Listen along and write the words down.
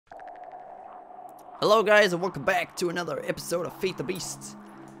Hello guys and welcome back to another episode of Feed the Beast.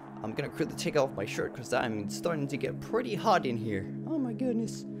 I'm gonna quickly take off my shirt because I'm starting to get pretty hot in here. Oh my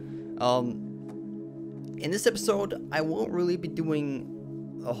goodness. In this episode I won't really be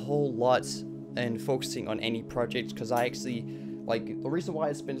doing a whole lot and focusing on any projects because I actually, the reason why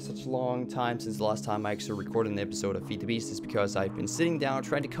it's been such a long time since the last time I actually recorded an episode of Feed the Beast is because I've been sitting down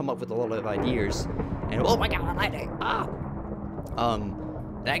trying to come up with a lot of ideas and oh my god, I'm lighting!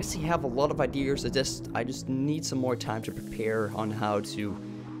 I actually have a lot of ideas. I just need some more time to prepare on how to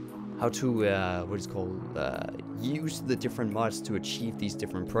what is called use the different mods to achieve these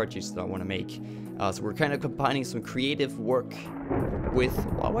different projects that I want to make. So we're kind of combining some creative work with.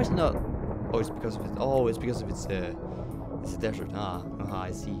 Why is it not? Oh, it's because of it. Oh, it's because of it's a desert.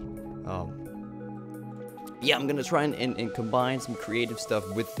 I see. Yeah, I'm gonna try and combine some creative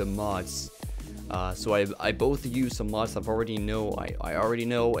stuff with the mods. So I both use some mods I already know,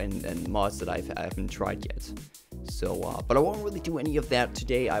 and mods that I haven't tried yet. So, but I won't really do any of that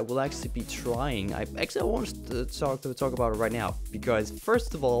today. I will actually be trying. I want to talk about it right now because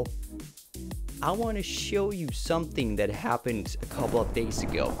first of all, I want to show you something that happened a couple of days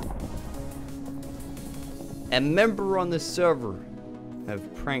ago. A member on the server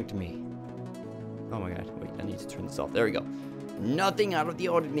have pranked me. Oh my god! Wait, I need to turn this off. There we go. Nothing out of the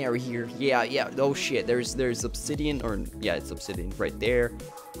ordinary here. Yeah. Oh shit. There's obsidian, or yeah, it's obsidian right there,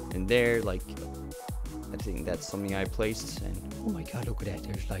 and there. Like, I think that's something I placed. And oh my god, look at that.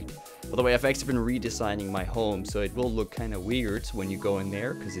 There's light. By the way, I've actually been redesigning my home, so it will look kind of weird when you go in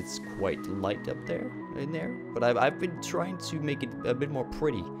there because it's quite light up there in there. But I've been trying to make it a bit more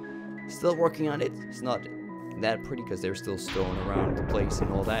pretty. Still working on it. It's not that pretty because there's still stone around the place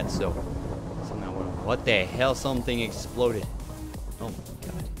and all that. So somehow, what the hell? Something exploded. Oh my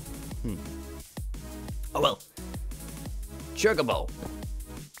god. Oh well. Choco.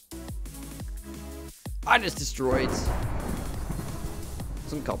 I just destroyed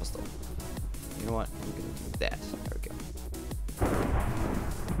some cobblestone. You know what? I'm gonna do that. There we go.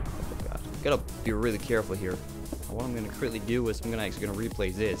 Oh god. Gotta be really careful here. What I'm gonna quickly do is I'm actually gonna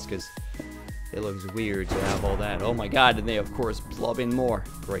replace this because it looks weird to have all that. Oh my god, and they of course plug in more.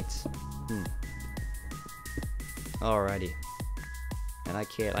 Great. Alrighty. And I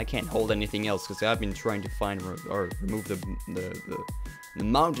can't hold anything else because I've been trying to find or remove the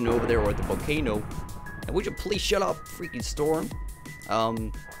mountain over there, or the volcano. And would you please shut up, freaking storm?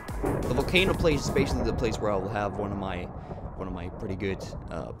 The volcano place is basically the place where I will have one of my pretty good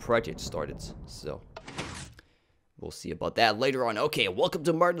projects started. So we'll see about that later on. Okay, welcome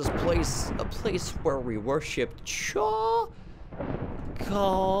to Martin's place, a place where we worship Choco.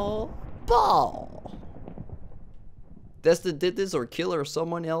 Did this or kill or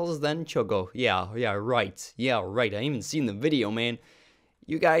someone else then Choco. Yeah, right. I even seen the video, man.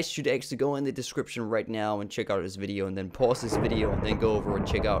 You guys should actually go in the description right now and check out this video, and then pause this video and then go over and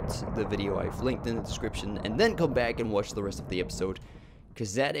check out the video I've linked in the description, and then come back and watch the rest of the episode,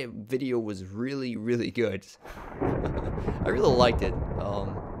 because that video was really, really good. I really liked it.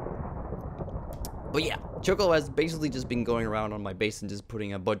 But yeah, Choco has basically just been going around on my base and just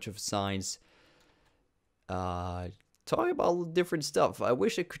putting a bunch of signs talking about different stuff. I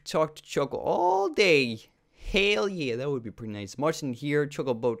wish I could talk to Choco all day. Hell yeah, that would be pretty nice. Marching here,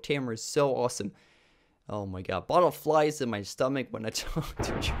 Choco Boat Tamer is so awesome. Oh my god, butterflies in my stomach when I talk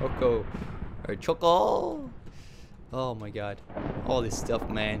to Choco. Or Choco. Oh my god, all this stuff,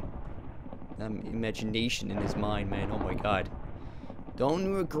 man. Imagination in his mind, man. Oh my god. Don't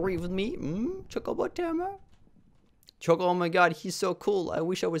you agree with me? Choco Boat Tamer? Choco, oh my god, he's so cool. I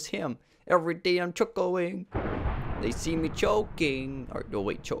wish I was him. Every day I'm chocoing. They see me choking. Or, no,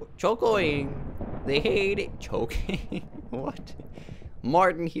 wait, chocoing. They hate it. Choking. What?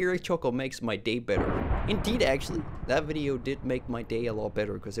 Martin here, Choco makes my day better. Indeed, actually, that video did make my day a lot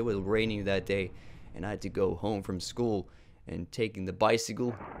better because it was raining that day and I had to go home from school and taking the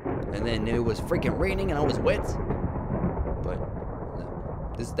bicycle, and then it was freaking raining and I was wet. But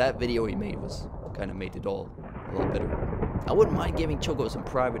that video he made was kind of made it all a lot better. I wouldn't mind giving Choco some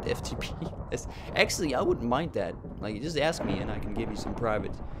private FTP. Actually, I wouldn't mind that. Like, just ask me and I can give you some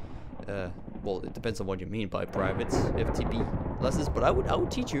private. Well, it depends on what you mean by private FTP lessons. But I would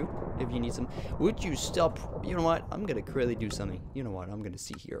teach you if you need some. Would you stop? You know what? I'm gonna really do something. You know what? I'm gonna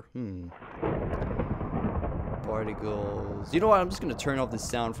see here. Particles. You know what? I'm just gonna turn off the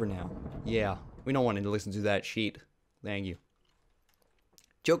sound for now. Yeah, we don't want to listen to that shit. Thank you.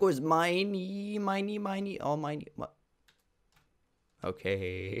 Choco is miney. Oh, miney.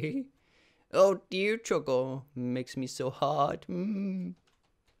 Okay. Oh dear, Choco makes me so hot.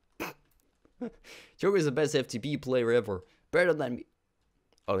 Choco is the best FTP player ever. Better than me.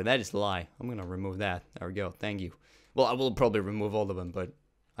 Oh, that is a lie. I'm gonna remove that. There we go. Thank you. Well, I will probably remove all of them, but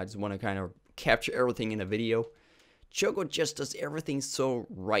I just want to kind of capture everything in a video. Choco just does everything so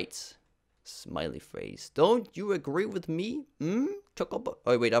right. Smiley face. Don't you agree with me? Choco.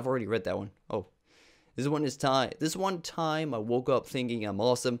 Oh wait, I've already read that one. Oh, this one time I woke up thinking I'm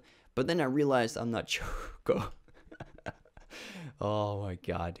awesome, but then I realized I'm not Choco. Oh my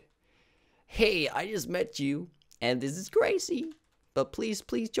god. Hey, I just met you, and this is crazy. But please,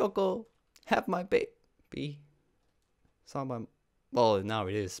 Choco, have my baby. It's not my. Well, now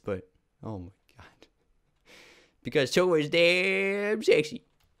it is, but oh my god. Because Choco is damn sexy.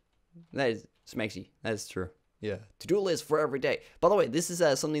 That is smexy. That's true. Yeah. To-do list for every day. By the way, this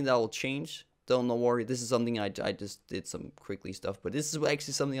is something that will change. Don't worry. This is something I just did some quickly stuff, but this is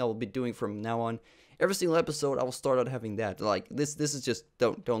actually something I will be doing from now on. Every single episode, I will start out having that. Like this is just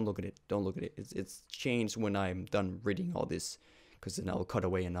don't look at it. Don't look at it. It's changed when I'm done reading all this, because then I'll cut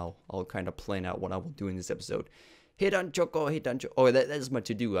away and I'll kind of plan out what I will do in this episode. Hit on Choco, hit on Choco. Oh, that is my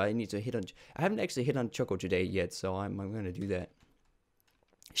to do. I need to hit on. I haven't actually hit on Choco today yet, so I'm gonna do that.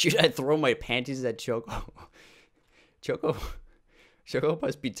 Should I throw my panties at Choco? Choco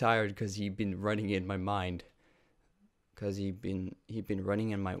must be tired because he been running in my mind. Cause he been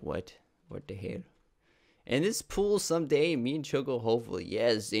running in my what the hell? And this pool someday, me and Choco, hopefully,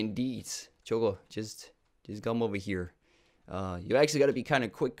 yes, indeed. Choco, just come over here. You actually gotta be kind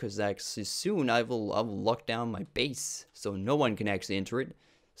of quick, cause actually soon I will lock down my base, so no one can actually enter it.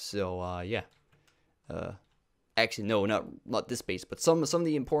 So yeah. Actually, no, not this base, but some of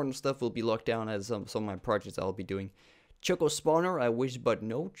the important stuff will be locked down as some of my projects I'll be doing. Choco spawner, I wish, but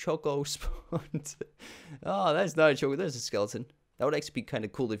no Choco spawned. Oh, that's not a Choco. There's a skeleton. That would actually be kind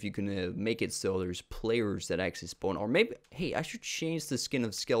of cool if you can make it so there's players that actually spawn. Or maybe, hey, I should change the skin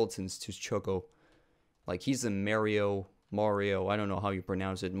of skeletons to Choco. Like, he's a Mario, I don't know how you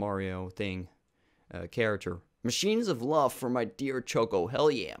pronounce it, Mario thing, character. Machines of love for my dear Choco.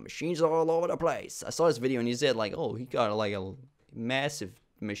 Hell yeah, machines are all over the place. I saw this video and he said, like, oh, he got like a massive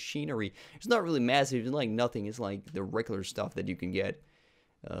machinery. It's not really massive, it's like nothing. It's like the regular stuff that you can get.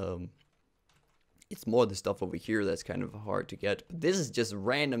 It's more the stuff over here that's kind of hard to get. But this is just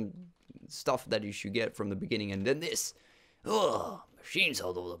random stuff that you should get from the beginning. And then this. Oh, machines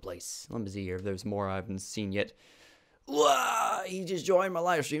all over the place. Let me see here if there's more I haven't seen yet. Wow, he just joined my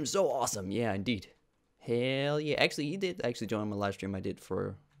live stream. So awesome. Yeah, indeed. Hell yeah. Actually, he did actually join my live stream I did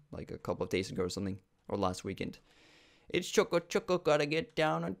for like a couple of days ago or something. Or last weekend. It's Choco, gotta get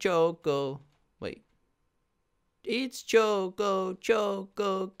down on Choco. Wait. It's Choco,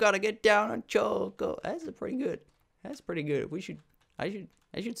 gotta get down on Choco. That's pretty good. That's pretty good. I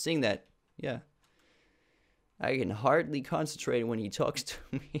should sing that. Yeah. I can hardly concentrate when he talks to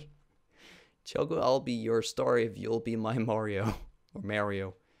me. Choco, I'll be your star if you'll be my Mario. Or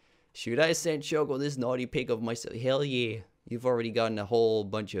Mario. Should I send Choco this naughty pic of myself? Hell yeah. You've already gotten a whole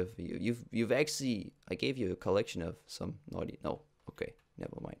bunch of you've actually, I gave you a collection of some naughty. No, okay,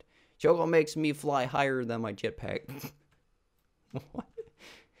 never mind. Choco makes me fly higher than my jetpack. What?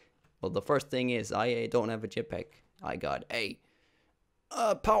 Well, the first thing is I don't have a jetpack. I got a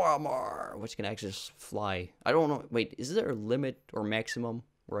power armor, which can actually fly. I don't know. Wait, is there a limit or maximum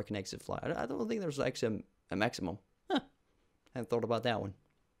where I can actually fly? I don't think there's actually a maximum. Huh. I hadn't thought about that one.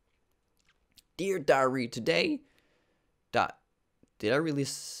 Dear diary, today. Did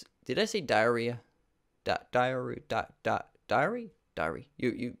I say diarrhea? Diary. Diary.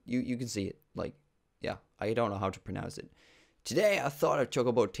 You can see it. Like, yeah, I don't know how to pronounce it. Today I thought of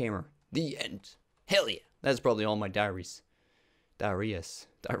Chocobo Tamer. The end. Hell yeah. That's probably all my diaries. Diarrheas.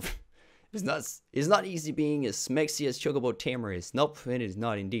 It's not easy being as smexy as Chocobo Tamer is. Nope, it is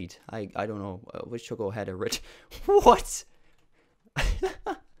not indeed. I don't know which Choco had a rich. What?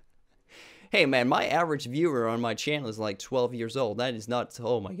 Hey man, my average viewer on my channel is like 12 years old. That is not,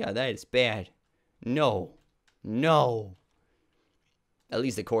 oh my god, that is bad. No. At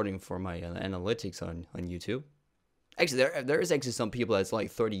least according for my analytics on YouTube. Actually, there is actually some people that's like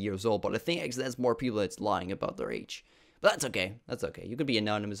 30 years old, but I think actually that's more people that's lying about their age. But that's okay. That's okay. You can be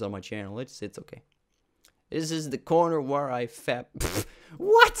anonymous on my channel. It's okay. This is the corner where I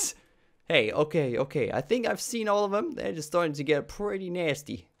What? Hey, okay. I think I've seen all of them. They're just starting to get pretty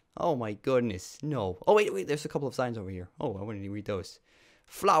nasty. Oh my goodness, no. Oh wait, there's a couple of signs over here. Oh, I wanted to read those.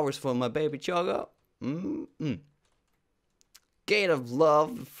 Flowers for my baby Choco. Gate of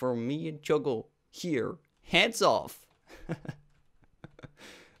love for me and Choco here. Hands off.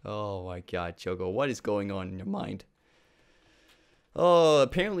 Oh my god, Choco, what is going on in your mind? Oh,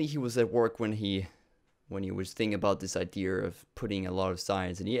 apparently he was at work when he was thinking about this idea of putting a lot of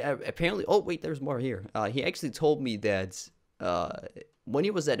signs, and he apparently, oh wait, there's more here. He actually told me that when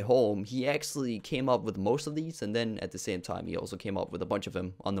he was at home, he actually came up with most of these, and then at the same time, he also came up with a bunch of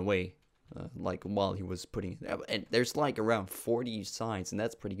them on the way, like while he was putting. And there's like around 40 signs, and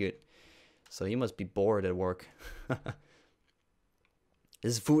that's pretty good. So he must be bored at work.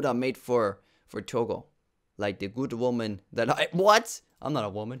 This is food I made for Choco, like the good woman that I. What? I'm not a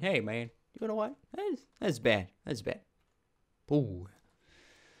woman. Hey man, you know what? That's bad. That's bad. Ooh.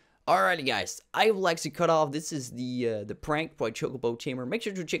 Alrighty guys, I will actually cut off. This is the prank by Chocobo Tamer. Make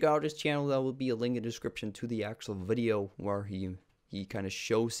sure to check out his channel. There will be a link in the description to the actual video where he kind of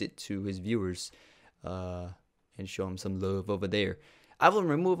shows it to his viewers and show him some love over there. I will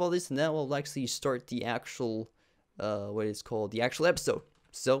remove all this and then we'll actually start the actual what is called the actual episode.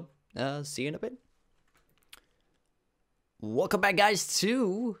 So see you in a bit. Welcome back guys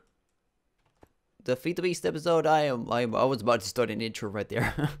to the Feed the Beast episode. I was about to start an intro right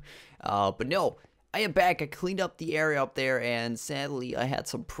there. But no, I am back. I cleaned up the area up there, and sadly I had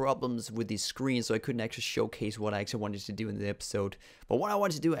some problems with the screen, so I couldn't actually showcase what I actually wanted to do in the episode. But what I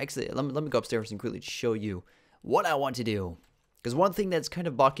wanted to do, actually, let me go upstairs and quickly show you what I want to do. Because one thing that's kind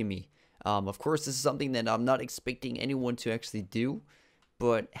of bugging me, of course this is something that I'm not expecting anyone to actually do,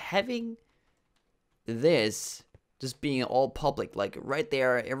 but having this just being all public, like right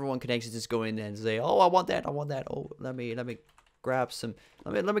there, everyone can actually just go in and say, "Oh, I want that, I want that. Oh, let me grab some,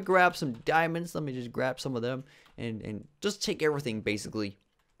 let me grab some diamonds. Let me just grab some of them and just take everything basically."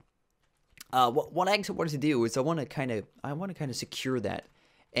 What I actually wanted to do is I want to kind of secure that,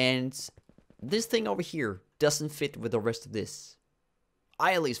 and this thing over here doesn't fit with the rest of this.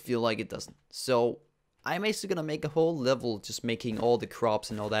 I at least feel like it doesn't. So I'm actually gonna make a whole level just making all the crops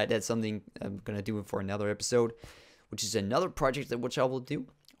and all that. That's something I'm gonna do for another episode, which is another project that which I will do.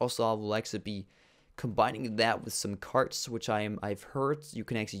 Also, I will actually be combining that with some carts, which I've heard you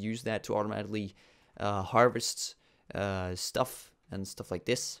can actually use that to automatically harvest stuff and stuff like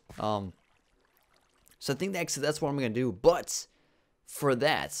this. So I think that's what I'm gonna do. But for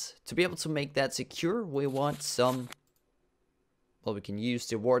that, to be able to make that secure, we want some. Well, we can use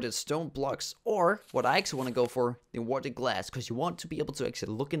the warded stone blocks, or what I actually want to go for, the warded glass, because you want to be able to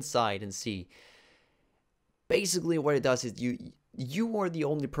actually look inside and see. Basically, what it does is you are the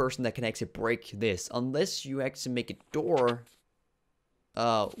only person that can actually break this, unless you actually make a door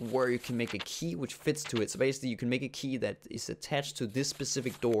where you can make a key which fits to it. So basically, you can make a key that is attached to this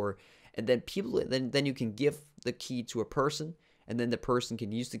specific door, and then then you can give the key to a person, and then the person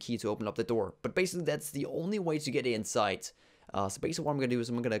can use the key to open up the door. But basically, that's the only way to get inside. So basically, what I'm gonna do is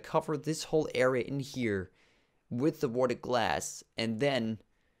I'm gonna cover this whole area in here with the warded glass, and then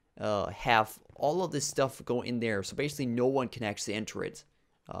have all of this stuff go in there, so basically no one can actually enter it.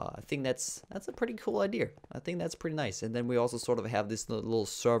 I think that's a pretty cool idea. I think that's pretty nice. And then we also sort of have this little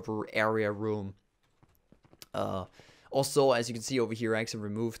server area room. Also, as you can see over here, I actually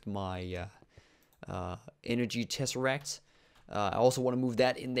removed my energy tesseract. I also want to move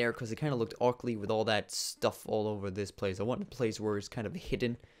that in there because it kind of looked ugly with all that stuff all over this place. I want a place where it's kind of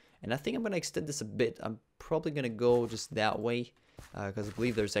hidden, and I think I'm going to extend this a bit. I'm probably going to go just that way. Because I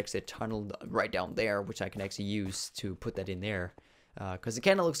believe there's actually a tunnel right down there, which I can actually use to put that in there. Because it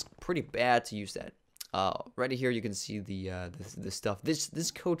kind of looks pretty bad to use that. Right here you can see the stuff.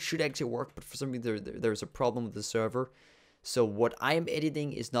 This code should actually work, but for some reason there's a problem with the server. So what I'm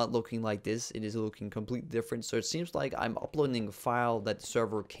editing is not looking like this. It is looking completely different. So it seems like I'm uploading a file that the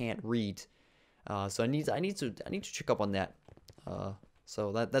server can't read. So I need to check up on that.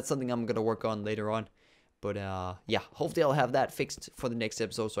 So that's something I'm gonna work on later on. But yeah, hopefully I'll have that fixed for the next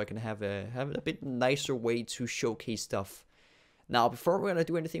episode, so I can have a bit nicer way to showcase stuff. Now, before we're gonna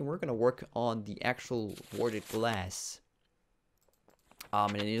do anything, we're gonna work on the actual warded glass.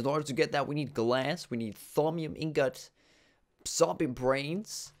 And in order to get that, we need glass, we need thaumium ingot, zombie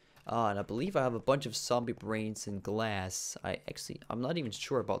brains, and I believe I have a bunch of zombie brains and glass. I'm not even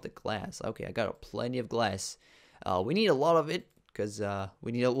sure about the glass. Okay, I got plenty of glass. We need a lot of it, because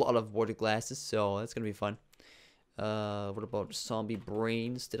we need a lot of warded glasses, so that's gonna be fun. What about zombie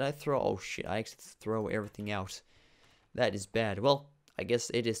brains? Did I throw? Oh shit, I actually throw everything out. That is bad. Well, I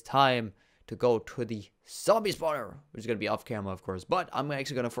guess it is time to go to the zombie spawner, which is gonna be off camera, of course. But I'm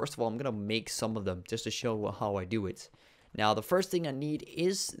actually gonna, first of all, I'm gonna make some of them just to show how I do it. Now, the first thing I need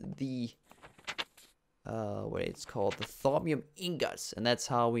is the what it's called, the thaumium ingots, and that's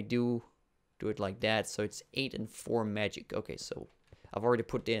how we do it like that. So it's 8 and 4 magic. Okay, so I've already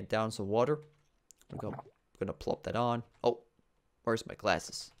put down some water. I'm gonna plop that on. Oh, where's my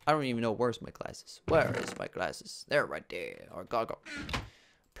glasses? I don't even know where's my glasses. Where is my glasses? They're right there. Or go.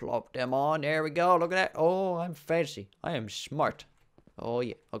 Plop them on. There we go. Look at that. Oh, I'm fancy. I am smart. Oh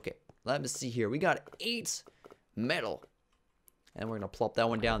yeah. Okay. Let me see here. We got 8 metal. And we're gonna plop that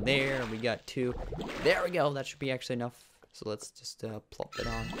one down there. We got 2. There we go. That should be actually enough. So let's just plop that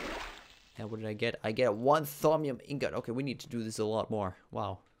on. And what did I get? I get 1 thaumium ingot. Okay, we need to do this a lot more.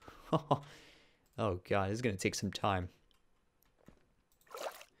 Wow. Oh god, this is gonna take some time.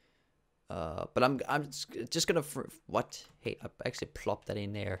 But I'm just gonna what? Hey, I actually plopped that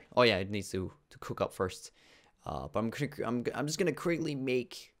in there. Oh yeah, it needs to cook up first. But I'm just gonna quickly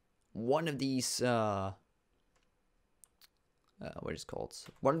make one of these what is it called?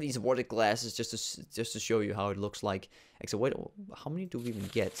 One of these water glasses just to show you how it looks like. Actually, wait, how many do we even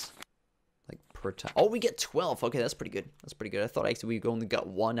get? Like per time? Oh, we get 12. Okay, that's pretty good. That's pretty good. I thought actually we only got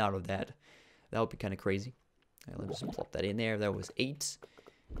 1 out of that. That would be kind of crazy. Right, let's just plop that in there. That was 8.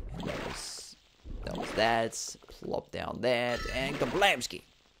 And that was that. Plop down that and kablamski.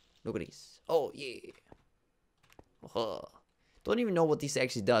 Look at these. Oh yeah. Don't even know what these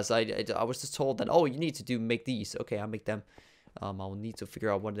actually does. I was just told that, oh, you need to make these. Okay, I'll make them. I'll need to figure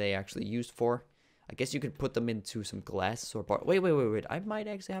out what they actually used for. I guess you could put them into some glass or bar. Wait. I might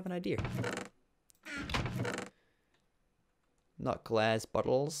actually have an idea. Not glass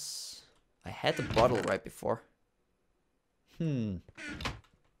bottles. I had the bottle right before. I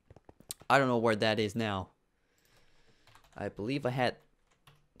don't know where that is now. I believe I had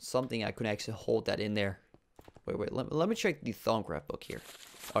something I could actually hold that in there. Wait. Let me check the Thomgraph book here.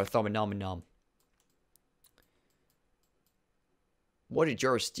 Or Thominomenom. Water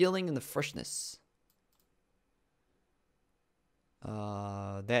jar stealing in the freshness.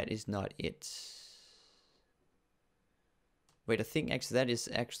 That is not it. Wait, I think actually that is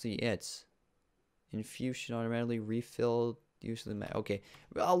actually it. Infusion automatically refilled. Usually, okay.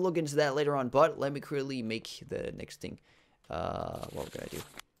 I'll look into that later on. But let me quickly make the next thing. What we're gonna do?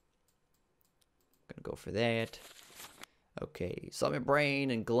 Gonna go for that. Okay, summon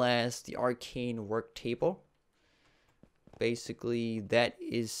brain and glass. The arcane work table. Basically, that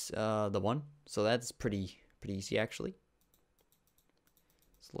is the one. So that's pretty easy actually.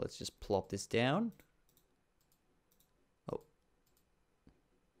 So let's just plop this down. Oh,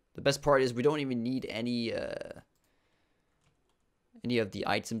 the best part is we don't even need any of the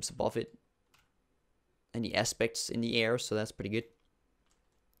items above it, any aspects in the air. So that's pretty good.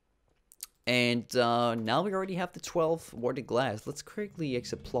 And now we already have the 12 water glass. Let's quickly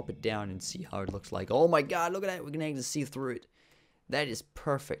actually plop it down and see how it looks like. Oh my god, look at that. We can actually see through it. That is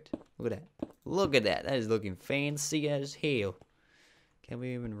perfect. Look at that. Look at that. That is looking fancy as hell. Can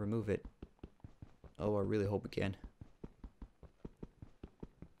we even remove it? Oh, I really hope we can.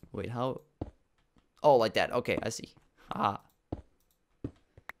 Wait, how? Oh, like that. Okay, I see. Haha.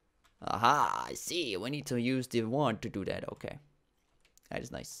 Aha, I see. We need to use the one to do that. Okay. That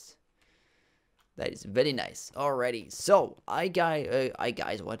is nice. That is very nice. Alrighty, so I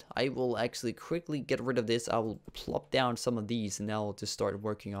will actually quickly get rid of this. I will plop down some of these, and I'll just start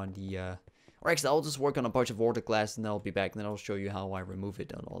working on the, or actually, I'll just work on a bunch of water glass, and then I'll be back, and then I'll show you how I remove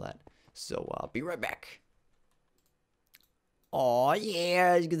it and all that. So I'll be right back. Oh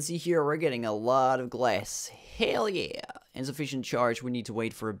yeah, as you can see here, we're getting a lot of glass. Hell yeah! Insufficient charge. We need to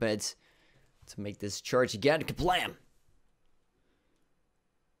wait for a bit to make this charge again. Kablam!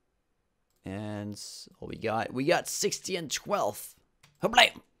 And oh, we got 60 and 12.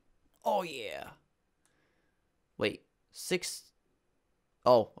 Hablam! Oh yeah. Wait, 6.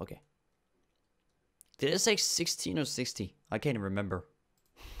 Oh, okay. Did I say 16 or 60? I can't even remember.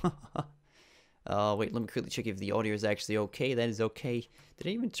 Wait, let me quickly check if the audio is actually okay. That is okay. Did I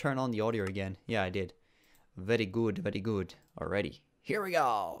even turn on the audio again? Yeah, I did. Very good, very good. Alrighty. Here we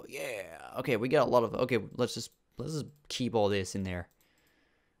go. Yeah. Okay, we got a lot of. Okay, let's just keep all this in there.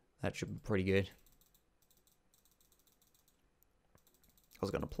 That should be pretty good. I was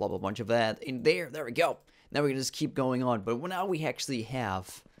gonna plop a bunch of that in there. There we go. Now we can just keep going on. But now we actually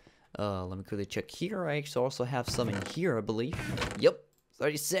have. Let me quickly check here. I actually also have some in here, I believe. Yep,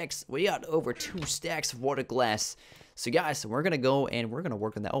 36. We got over 2 stacks of water glass. So guys, we're gonna go and we're gonna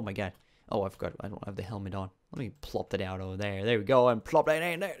work on that. Oh my god. Oh, I forgot. I don't have the helmet on. Let me plop that out over there. There we go. And plop that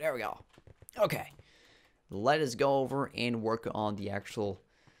in there. There we go. Okay. Let us go over and work on the actual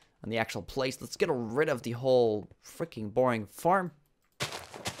place. Let's get rid of the whole freaking boring farm.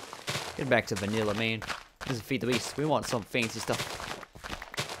 Get back to vanilla, man. This is Feed the Beast. We want some fancy stuff.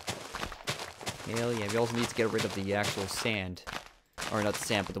 Hell yeah. We also need to get rid of the actual sand. Or not the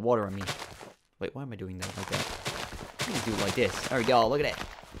sand, but the water, I mean. Wait, why am I doing that like that? I'm gonna do it like this. There we go. Look at that.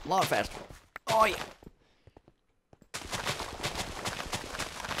 A lot faster. Oh yeah.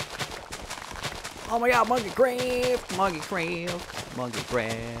 Oh my god, monkey craft! Monkey craft! Monkey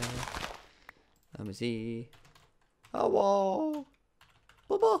craft. Let me see. Hello!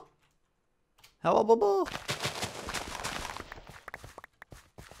 Bubba! Hello, Bubba!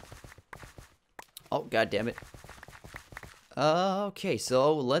 Oh, god damn it. Okay,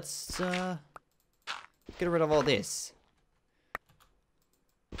 so let's get rid of all this.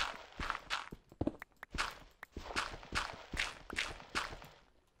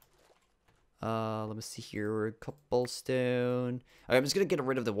 Let me see here. Cobblestone. Alright, I'm just gonna get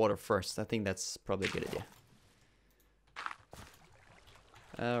rid of the water first. I think that's probably a good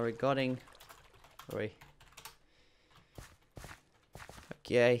idea. Regarding. Alright.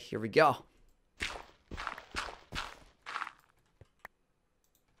 Okay, here we go.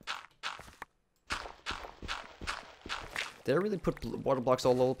 Did I really put water blocks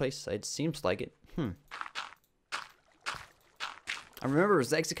all over the place? It seems like it. I remember it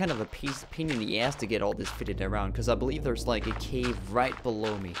was actually kind of a pain in the ass to get all this fitted around, because I believe there's like a cave right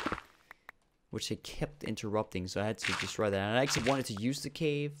below me, which it kept interrupting, so I had to destroy that. And I actually wanted to use the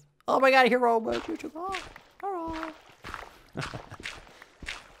cave. Oh my god, hero!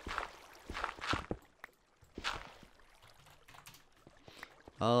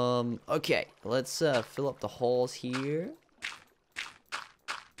 Okay, let's fill up the holes here.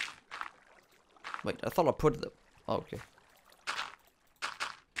 Wait, I thought I put the. Oh, okay.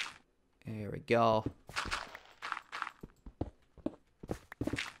 There we go.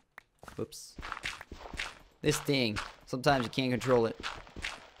 Whoops. This thing. Sometimes you can't control it.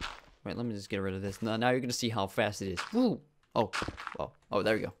 Wait, let me just get rid of this. Now you're gonna see how fast it is. Woo! Oh. Oh. Oh,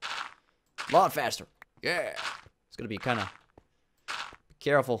 there we go. A lot faster. Yeah. It's gonna be kind of. Be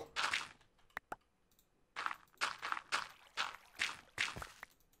careful.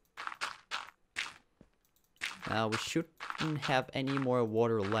 Now we shouldn't have any more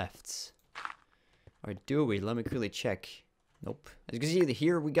water left. Or do we? Let me quickly check. Nope. As you can see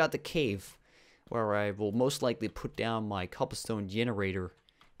here, we got the cave, where I will most likely put down my cobblestone generator,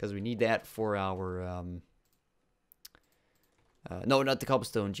 because we need that for our no, not the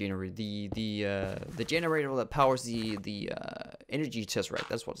cobblestone generator. The generator that powers the energy chest, right?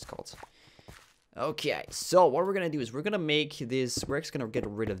 That's what it's called. Okay, so what we're gonna do is we're gonna make this. We're actually gonna get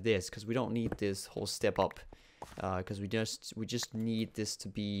rid of this because we don't need this whole step up. Because we just need this to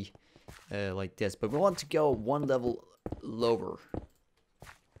be like this, but we want to go one level lower.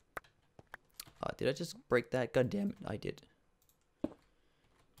 Did I just break that? God damn it, I did.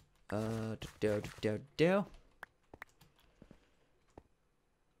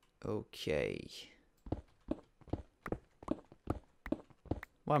 Okay.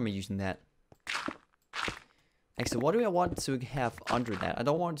 Why am I using that? Actually, what do I want to have under that? I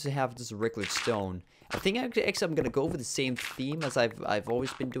don't want to have just a regular stone. I think actually I'm gonna go with the same theme as I've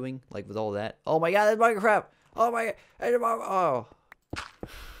always been doing, like with all that. Oh my god, that's Minecraft! Oh my god! Oh.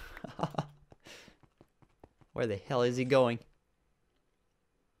 Where the hell is he going?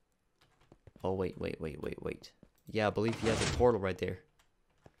 Oh wait. Yeah, I believe he has a portal right there.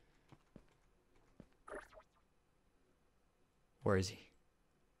 Where is he?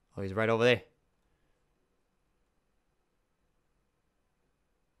 Oh, he's right over there.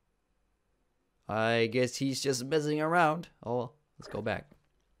 I guess he's just messing around. Oh, well, let's go back.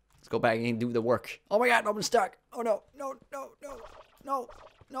 Let's go back and do the work. Oh my god, I'm stuck. Oh no.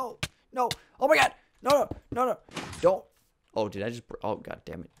 Oh my god. No. Don't. Oh, did I just... Oh, god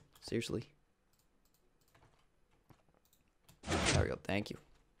damn it. Seriously? There we go. Thank you.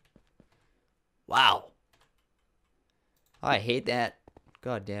 Wow. I hate that.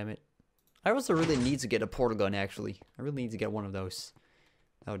 God damn it. I also really need to get a portal gun, actually. I really need to get one of those.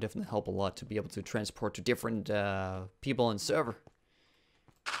 That would definitely help a lot to be able to transport to different people on server.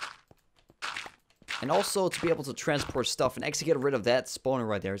 And also to be able to transport stuff and actually get rid of that spawner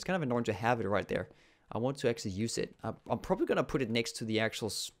right there. It's kind of annoying to have it right there. I want to actually use it. I'm probably going to put it next to the actual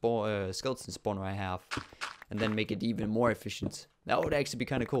skeleton spawner I have. And then make it even more efficient. That would actually be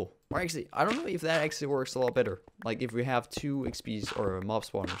kind of cool. Or actually, I don't know if that actually works a lot better. Like if we have two XPs or mob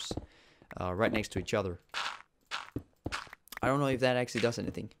spawners right next to each other. I don't know if that actually does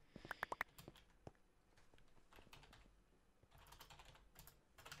anything.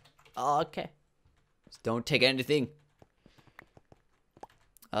 Okay. Just don't take anything.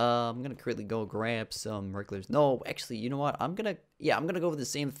 I'm gonna quickly go grab some regulars. No, actually, you know what? I'm gonna go with the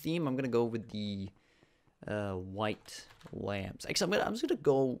same theme. I'm gonna go with the white lamps. Actually, I'm just gonna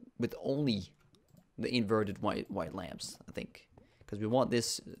go with only the inverted white lamps. I think because we want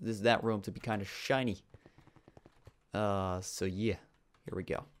that room to be kind of shiny. So yeah, here we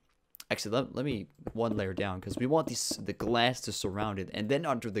go. Actually, let me one layer down because we want the glass to surround it, and then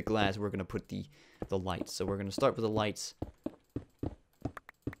under the glass we're gonna put the lights. So we're gonna start with the lights,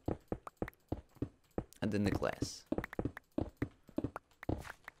 and then the glass.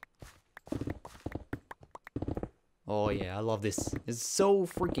 Oh yeah, I love this. It's so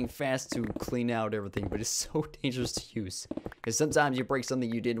freaking fast to clean out everything, but it's so dangerous to use. Because sometimes you break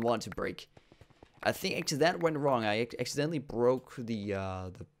something you didn't want to break. I think actually that went wrong. I accidentally broke the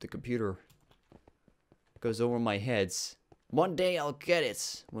computer. Goes over my heads. One day I'll get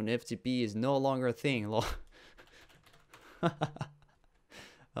it when FTP is no longer a thing.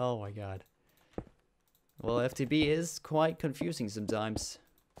 Oh my god. Well, FTP is quite confusing sometimes.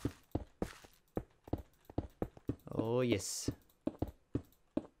 Oh yes.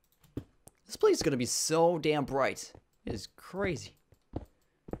 This place is gonna be so damn bright. It is crazy.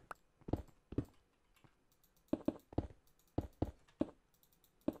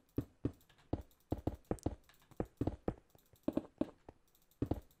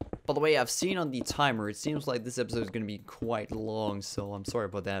 By the way, I've seen on the timer, it seems like this episode is going to be quite long, so I'm sorry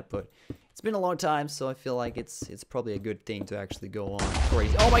about that, but it's been a long time, so I feel like it's probably a good thing to actually go on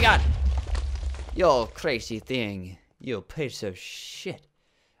crazy. Oh my god! Yo, crazy thing. You piece of shit.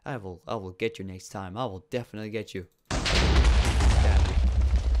 I will get you next time. I will definitely get you. Damn it.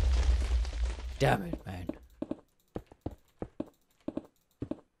 Damn it, man.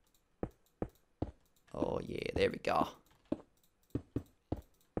 Oh yeah, there we go.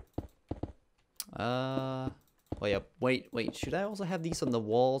 Oh yeah, wait, should I also have these on the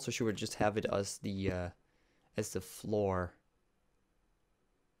walls, or should we just have it as the floor?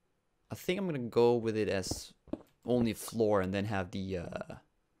 I think I'm gonna go with it as only floor, and then have the,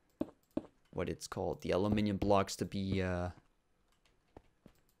 what it's called, the aluminum blocks to be,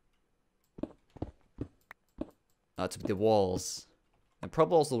 the walls. And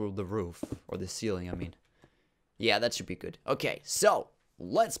probably also the roof, or the ceiling, I mean. Yeah, that should be good. Okay, so,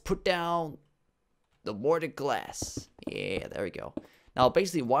 let's put down the mortared glass. Yeah, there we go. Now,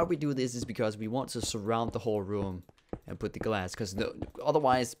 basically, why we do this is because we want to surround the whole room and put the glass. Because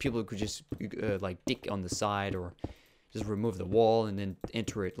otherwise, people could just, like, dig on the side or just remove the wall and then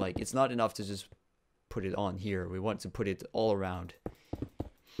enter it. Like, it's not enough to just put it on here. We want to put it all around.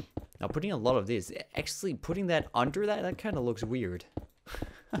 Now, putting a lot of this, actually putting that under that kind of looks weird.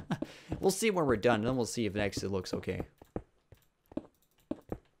 We'll see when we're done, and then we'll see if it actually looks okay.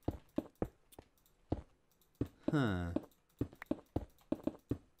 Huh.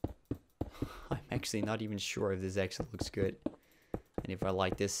 I'm actually not even sure if this actually looks good. And if I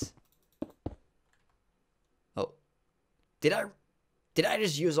like this. Oh. Did I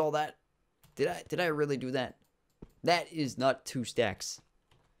just use all that? Did I really do that? That is not 2 stacks.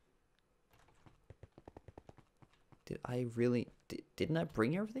 Did I really didn't I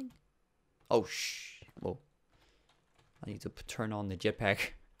bring everything? Oh shh. Whoa. I need to turn on the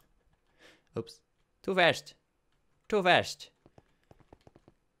jetpack. Oops. Too fast. Too fast.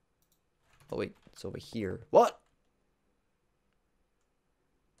 Oh wait, it's over here. What?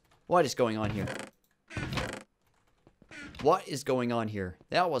 What is going on here? What is going on here?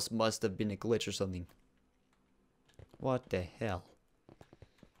 That must have been a glitch or something. What the hell?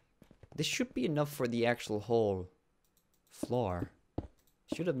 This should be enough for the actual whole floor.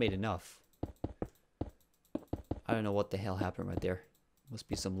 Should have made enough. I don't know what the hell happened right there. Must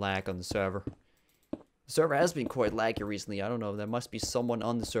be some lag on the server. The server has been quite laggy recently. I don't know. There must be someone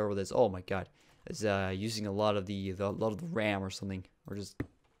on the server that's, oh my god, is using a lot of the RAM or something, or just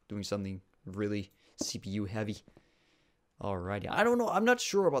doing something really CPU heavy. Alrighty, I don't know. I'm not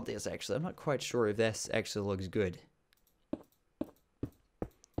sure about this actually. I'm not quite sure if this actually looks good. But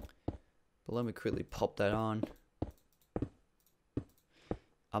let me quickly pop that on.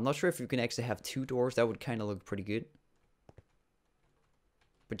 I'm not sure if you can actually have 2 doors. That would kind of look pretty good.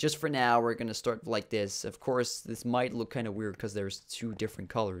 But just for now, we're going to start like this. Of course, this might look kind of weird because there's 2 different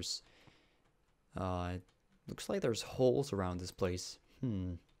colors. It looks like there's holes around this place.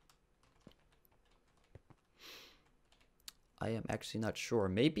 I am actually not sure.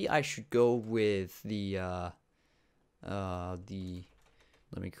 Maybe I should go with the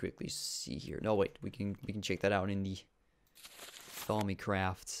let me quickly see here. No, wait, we can check that out in the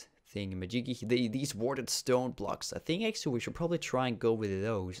Thomicraft thingamajiggy. These warded stone blocks. I think actually we should probably try and go with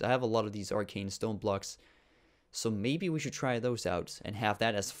those. I have a lot of these arcane stone blocks, so maybe we should try those out and have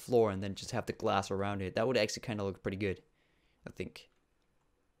that as floor, and then just have the glass around it. That would actually kind of look pretty good, I think.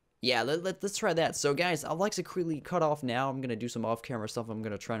 Yeah, let's try that. So guys, I'll like to quickly cut off now. I'm gonna do some off-camera stuff. I'm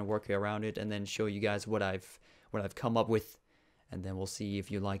gonna try and work around it, and then show you guys what I've come up with, and then we'll see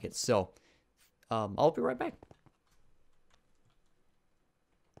if you like it. So, I'll be right back.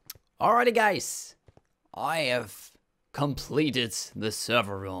 Alrighty guys, I have completed the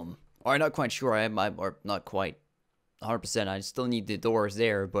server room. Or not quite sure, or not quite 100%, I still need the doors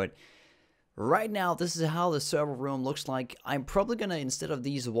there, but right now this is how the server room looks like. I'm probably gonna, instead of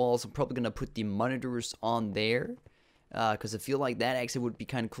these walls, I'm probably gonna put the monitors on there. because I feel like that actually would be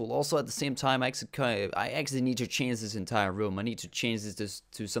kind of cool. Also, at the same time, I actually need to change this entire room. I need to change this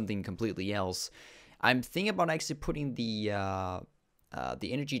to something completely else. I'm thinking about actually putting the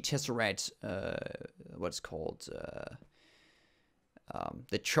energy tesseract, what's called,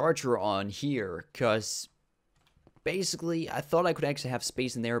 the charger on here, because basically I thought I could actually have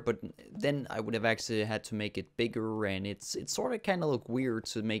space in there, but then I would have actually had to make it bigger, and it's sort of kind of look weird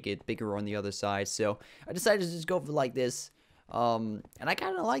to make it bigger on the other side. So I decided to just go for like this, and I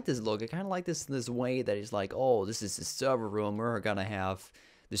kind of like this look. I kind of like this way that it's like, oh, this is the server room. We're gonna have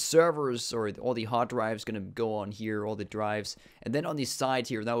the servers, or all the hard drives, gonna go on here, all the drives, and then on the side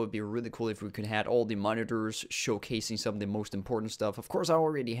here, that would be really cool if we could have all the monitors showcasing some of the most important stuff. Of course, I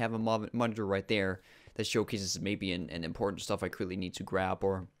already have a monitor right there that showcases maybe an important stuff I really need to grab,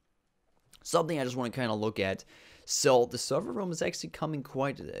 or something I just want to kind of look at. So the server room is actually coming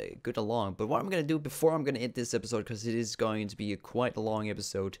quite good along. But what I'm going to do before I'm going to end this episode, because it is going to be quite a long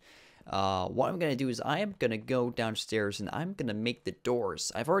episode, what I'm going to do is I am going to go downstairs and I'm going to make the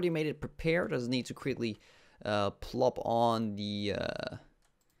doors. I've already made it prepared. I just need to quickly plop on the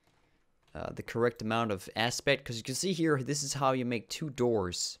correct amount of aspect, because you can see here, this is how you make 2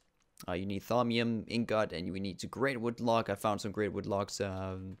 doors. You need thaumium, ingot, and you need to great wood log. I found some great wood logs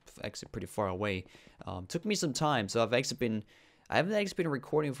actually pretty far away. Took me some time, so I haven't actually been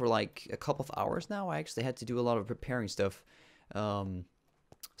recording for like a couple of hours now. I actually had to do a lot of preparing stuff.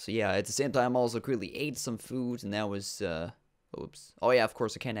 So yeah, at the same time, I also quickly ate some food, and that was, oops. Oh yeah, of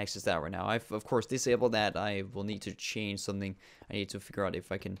course, I can't access that right now. I've, of course, disabled that. I will need to change something. I need to figure out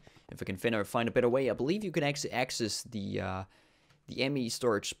if I can find a better way. I believe you can actually access the ME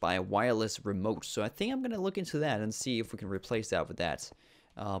storage by a wireless remote. So I think I'm going to look into that and see if we can replace that with that.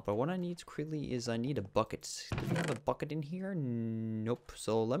 But what I need quickly is I need a bucket. Do we have a bucket in here? Nope.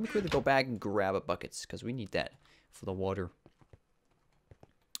 So let me quickly go back and grab a bucket, because we need that for the water.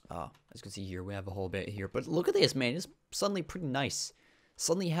 As you can see here, we have a whole bit here. But look at this, man. It's suddenly pretty nice.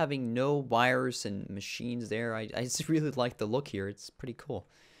 Suddenly having no wires and machines there. I just really like the look here. It's pretty cool.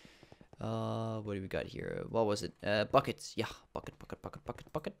 What do we got here? What was it? Buckets. Yeah, bucket.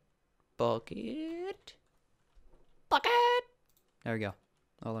 There we go.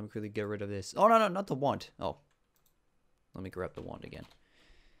 Oh, let me quickly get rid of this. Oh, no, not the wand. Oh. Let me grab the wand again.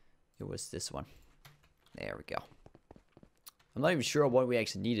 It was this one. There we go. I'm not even sure what we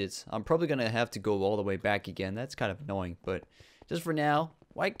actually needed. I'm probably going to have to go all the way back again. That's kind of annoying, but just for now,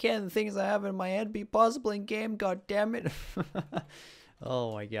 why can't the things I have in my head be possible in game? God damn it.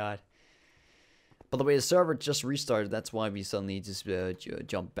 Oh my god. By the way, the server just restarted. That's why we suddenly just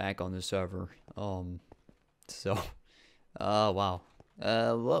jumped back on the server. Wow.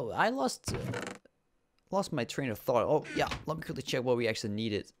 Well, I lost my train of thought. Oh yeah, let me quickly check what we actually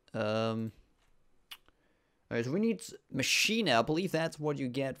needed. Alright, so we need machina. I believe that's what you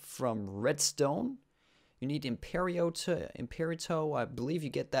get from redstone. You need imperito. I believe you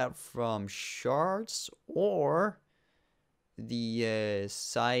get that from shards, or the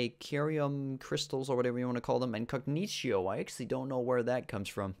Psycharium crystals, or whatever you want to call them, and cognitio. I actually don't know where that comes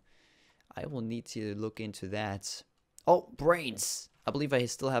from. I will need to look into that. Oh, brains. I believe I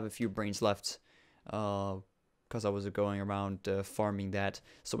still have a few brains left, because I was going around farming that.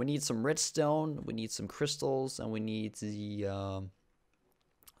 So we need some redstone, we need some crystals, and we need the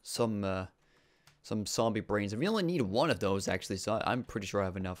some zombie brains. And we only need one of those, actually, so I'm pretty sure I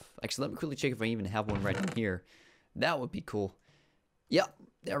have enough. Actually, let me quickly check if I even have one right in here. That would be cool. Yep,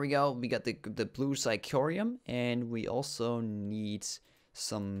 there we go. We got the blue Psycharium, and we also need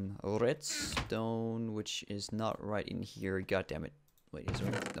some redstone, which is not right in here. God damn it. Wait, is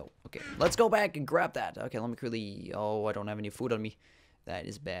there? No. Okay, let's go back and grab that. Okay, let me quickly. Oh, I don't have any food on me. That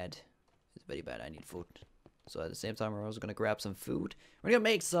is bad. It's very bad. I need food. So at the same time, we're also gonna grab some food. We're gonna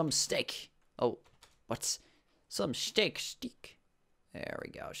make some steak. Oh, what's some steak? There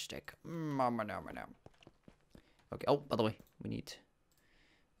we go, steak. Okay. Oh, by the way, we need.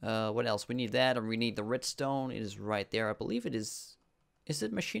 What else? We need that, and we need the redstone. It is right there. I believe it is. Is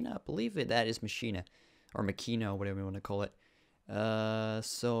it machina? I believe that is machina, or machina, whatever you want to call it.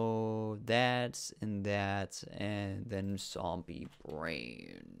 So that, and then zombie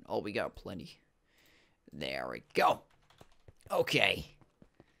brain. Oh, we got plenty. There we go. Okay.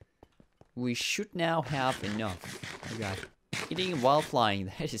 We should now have enough. Oh god. Eating while flying,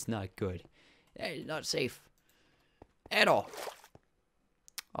 that is not good. That is not safe. At all.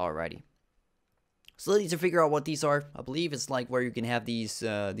 Alrighty. So let's need to figure out what these are. I believe it's like where you can have these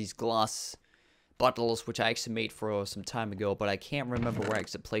glass bottles, which I actually made for some time ago, but I can't remember where I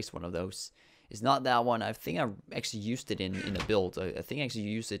actually placed one of those. It's not that one. I think I actually used it in a build. I think I actually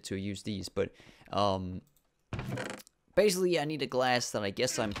used it to use these, but Basically, I need a glass that I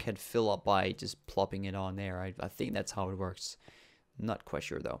guess I can fill up by just plopping it on there. I think that's how it works. Not quite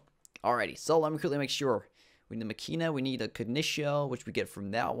sure though. Alrighty, so let me quickly make sure. We need the Machina, we need a Cognitio, which we get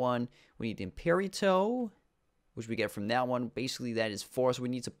from that one. We need Imperito, which we get from that one. Basically, that is 4, so we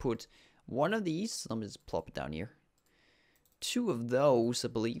need to put one of these. Let me just plop it down here. 2 of those, I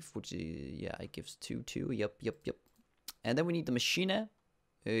believe, which is, yeah, it gives 2, 2. Yep. And then we need the Machina.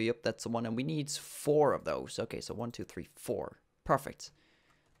 Yep, that's the one. And we need 4 of those. Okay, so 1, 2, 3, 4. Perfect.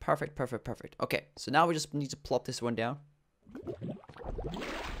 Perfect. Okay, so now we just need to plop this one down.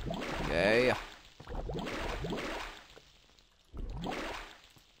 Okay.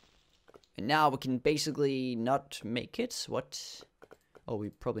 And now we can basically not make it. What? Oh, we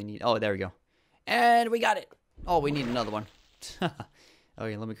probably need... Oh, there we go. And we got it. Oh, we need another one.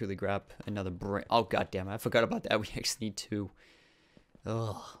 Okay, let me quickly grab another brain. Oh, goddamn, I forgot about that. We actually need 2.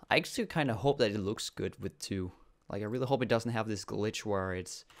 Ugh. I actually kind of hope that it looks good with 2. Like, I really hope it doesn't have this glitch where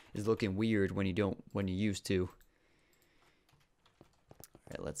it's looking weird when you use 2.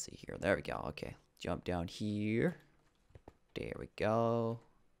 Alright, let's see here. There we go. Okay, jump down here. There we go.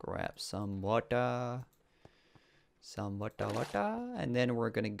 Grab some water. And then we're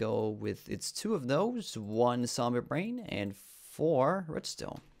gonna go with, it's 2 of those, 1 zombie brain, and 4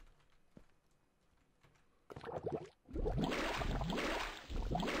 redstone.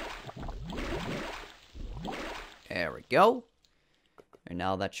 There we go. And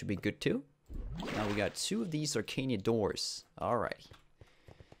now that should be good too. Now we got 2 of these Arcania doors. Alright.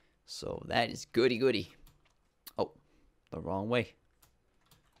 So that is goody. Oh, the wrong way.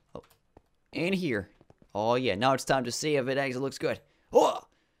 Oh, in here. Oh yeah, now it's time to see if it actually looks good. Oh,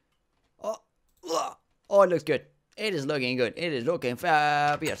 it looks good. It is looking good. It is looking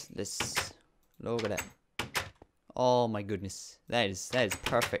fabulous. Look at that. Oh my goodness, that is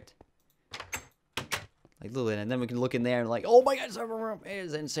perfect. Like look at it, and then we can look in there and like, oh my god, server room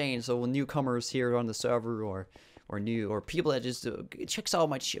is insane. So when newcomers here on the server or people that just checks out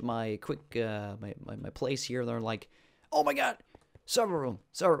my place here, they're like, oh my god, server,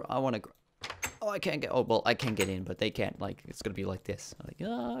 I want to. Oh, I can't get. Oh, well, I can get in, but they can't. Like, it's gonna be like this. I'm like,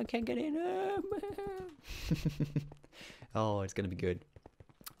 oh, I can't get in. Oh, it's gonna be good.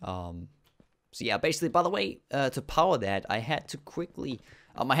 So yeah, basically, by the way, to power that, I had to quickly.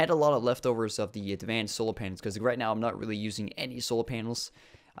 I had a lot of leftovers of the advanced solar panels because right now I'm not really using any solar panels.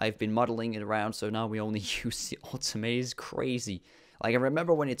 I've been modeling it around, so now we only use the ultimate. It's crazy. Like, I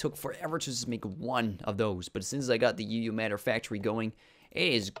remember when it took forever to just make 1 of those, but since I got the UU Matter factory going,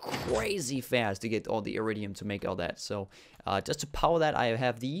 it is crazy fast to get all the iridium to make all that. So, just to power that, I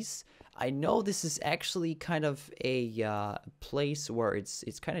have these. I know this is actually kind of a place where it's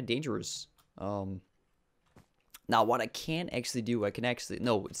kind of dangerous. Now, what I can actually do,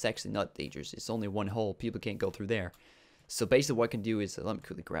 no, it's actually not dangerous. It's only 1 hole. People can't go through there. So basically, what I can do is let me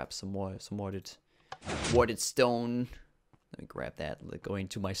quickly grab some more, warded stone. Let me grab that. Going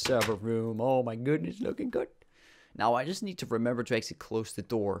to my server room. Oh my goodness, looking good. Now I just need to remember to actually close the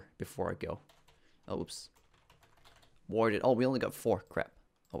door before I go. Oh, oops. Warded. Oh, we only got 4. Crap.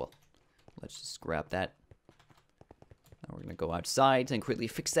 Oh well. Let's just grab that. Now we're gonna go outside and quickly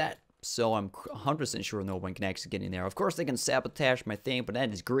fix that. So I'm 100% sure no one can actually get in there. Of course they can sabotage my thing, but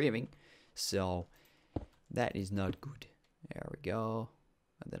that is grieving. So that is not good. There we go.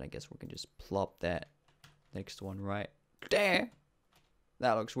 And then I guess we can just plop that next one right there.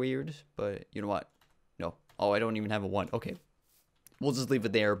 That looks weird, but you know what? No. Oh, I don't even have a 1. Okay. We'll just leave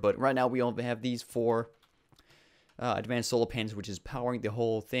it there, but right now we only have these 4 advanced solar panels, which is powering the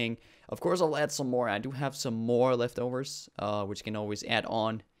whole thing. Of course, I'll add some more. I do have some more leftovers, which can always add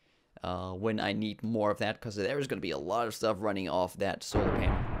on when I need more of that, because there's going to be a lot of stuff running off that solar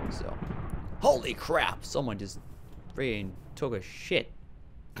panel. So, holy crap! Someone just freaking took a shit.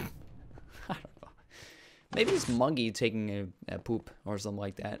 I don't know. Maybe it's monkey taking a poop or something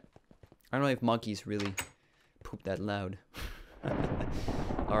like that. I don't know if monkeys really poop that loud.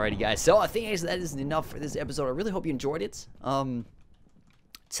 Alrighty, guys. So I think that is enough for this episode. I really hope you enjoyed it.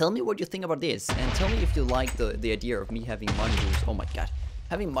 Tell me what you think about this, and tell me if you like the idea of me having monitors. Oh my god,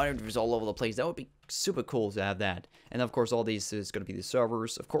 having monitors all over the place. That would be super cool to have that. And of course, all these is going to be the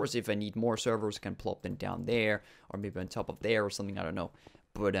servers. Of course, if I need more servers, I can plop them down there, or maybe on top of there or something. I don't know.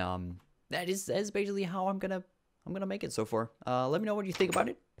 But that is basically how I'm gonna make it so far. Let me know what you think about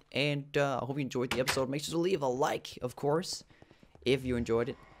it, and I hope you enjoyed the episode. Make sure to leave a like, of course, if you enjoyed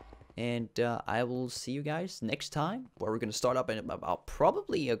it. And I will see you guys next time, where we're going to start up about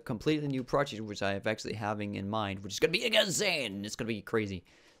probably a completely new project, which I have actually having in mind, which is going to be insane. It's going to be crazy.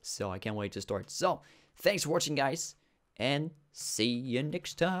 So I can't wait to start. So thanks for watching, guys, and see you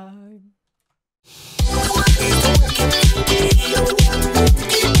next time. What is the